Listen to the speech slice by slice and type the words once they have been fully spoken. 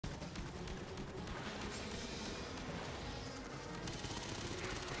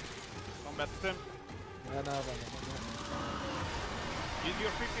بتسم. انا Use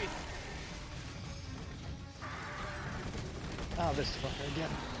your PP. Ah, this fucker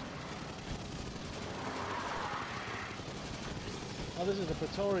again. Oh, this is the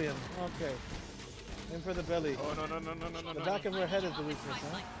Praetorian. Okay. In for the belly. Oh no. The back of her head is the weakness,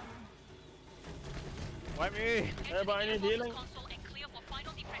 huh? Why me? Everybody need healing?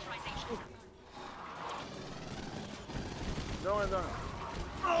 Going.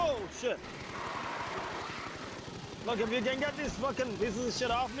 Oh shit! Look, if you can get these fucking pieces of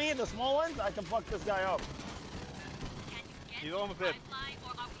shit off me, the small ones, I can fuck this guy up. He's almost dead.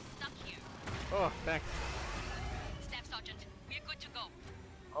 Oh, thanks. Staff Sergeant, we're good to go.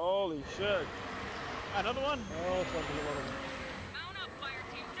 Holy shit! Another one? Oh, it's like a lot of them. Mount up,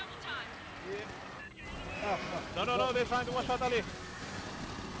 Fireteam, double time. Yeah. Ah, fuck. No, they're trying to watch out Ali.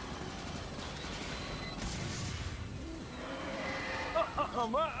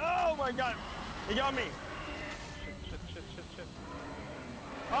 Oh my god! He got me! Shit.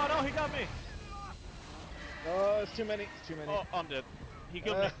 Oh no, he got me! Oh, it's too many. It's too many. Oh, I'm dead. He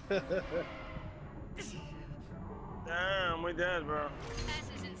killed me. Damn, we dead, bro.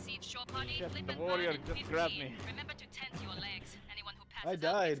 Passes in Siege Shore Party, Shit, flip the and warrior burn in just grabbed 15. me. Remember to tense your legs. Anyone who passes I out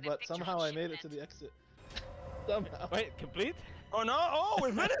died, gets their but picture somehow on I made it to shipment. the exit. Somehow. Wait, complete? Oh no! Oh,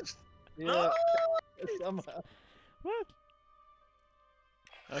 we finished! Yeah. No! Somehow. What?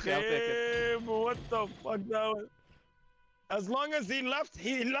 Okay, I'll take it. Hey, bro, what the fuck that was? As long as he left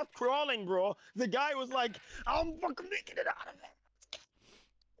crawling, bro. The guy was like, I'm fucking making it out of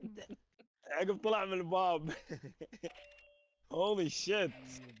it. عقب طلع من الباب. Holy shit.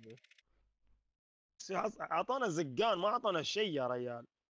 اعطانا زقان ما اعطانا شيء يا ريال.